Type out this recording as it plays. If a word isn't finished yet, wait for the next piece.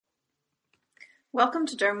Welcome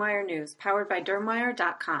to Dermwire News, powered by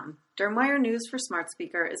Dermwire.com. Dermwire News for Smart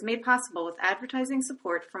Speaker is made possible with advertising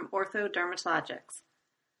support from Ortho Dermatologics.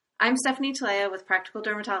 I'm Stephanie Talea with Practical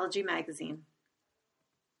Dermatology Magazine.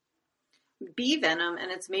 Bee venom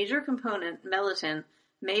and its major component, melittin,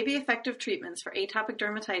 may be effective treatments for atopic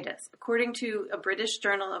dermatitis, according to a British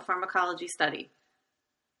Journal of Pharmacology study.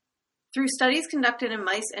 Through studies conducted in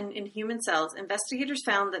mice and in human cells, investigators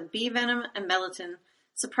found that bee venom and melittin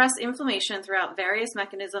suppress inflammation throughout various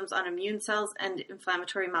mechanisms on immune cells and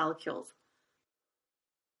inflammatory molecules.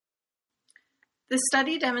 This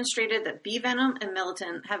study demonstrated that bee venom and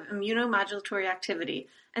melittin have immunomodulatory activity,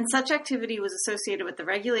 and such activity was associated with the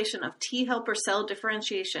regulation of T helper cell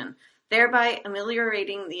differentiation, thereby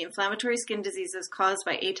ameliorating the inflammatory skin diseases caused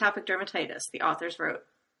by atopic dermatitis, the authors wrote.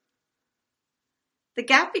 The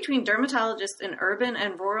gap between dermatologists in urban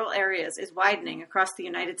and rural areas is widening across the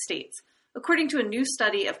United States, according to a new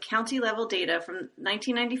study of county-level data from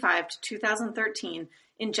 1995 to 2013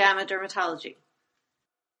 in JAMA Dermatology.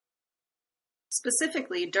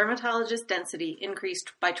 Specifically, dermatologist density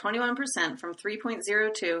increased by 21% from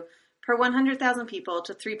 3.02 per 100,000 people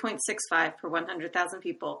to 3.65 per 100,000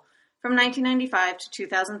 people from 1995 to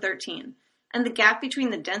 2013, and the gap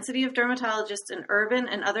between the density of dermatologists in urban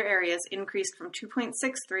and other areas increased from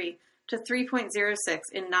 2.63 to 3.06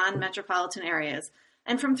 in non-metropolitan areas,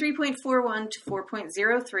 and from 3.41 to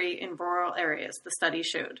 4.03 in rural areas, the study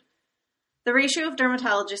showed. The ratio of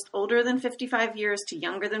dermatologists older than 55 years to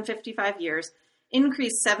younger than 55 years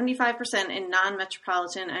increased 75% in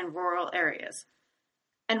non-metropolitan and rural areas,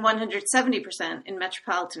 and 170% in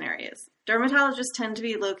metropolitan areas. Dermatologists tend to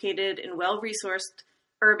be located in well-resourced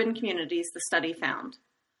urban communities, the study found.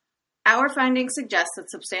 Our findings suggest that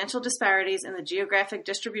substantial disparities in the geographic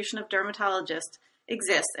distribution of dermatologists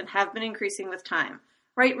exist and have been increasing with time,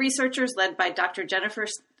 write researchers led by Dr. Jennifer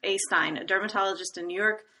A. Stein, a dermatologist in New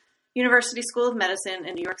York University School of Medicine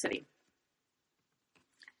in New York City.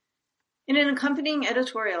 In an accompanying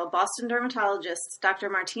editorial, Boston dermatologists Dr.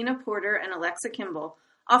 Martina Porter and Alexa Kimball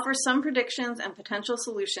offer some predictions and potential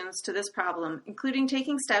solutions to this problem, including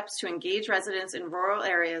taking steps to engage residents in rural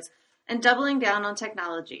areas and doubling down on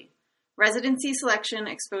technology. Residency selection,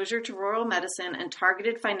 exposure to rural medicine, and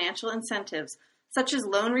targeted financial incentives such as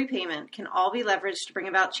loan repayment, can all be leveraged to bring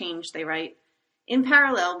about change, they write. In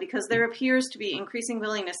parallel, because there appears to be increasing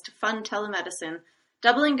willingness to fund telemedicine,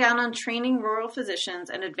 doubling down on training rural physicians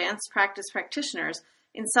and advanced practice practitioners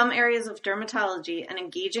in some areas of dermatology and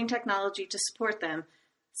engaging technology to support them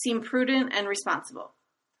seem prudent and responsible.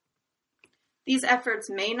 These efforts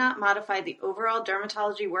may not modify the overall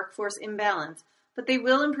dermatology workforce imbalance, but they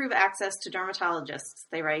will improve access to dermatologists,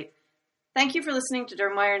 they write. Thank you for listening to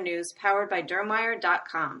Dermwire News, powered by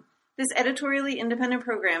Dermwire.com. This editorially independent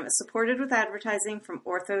program is supported with advertising from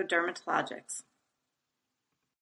Ortho Dermatologics.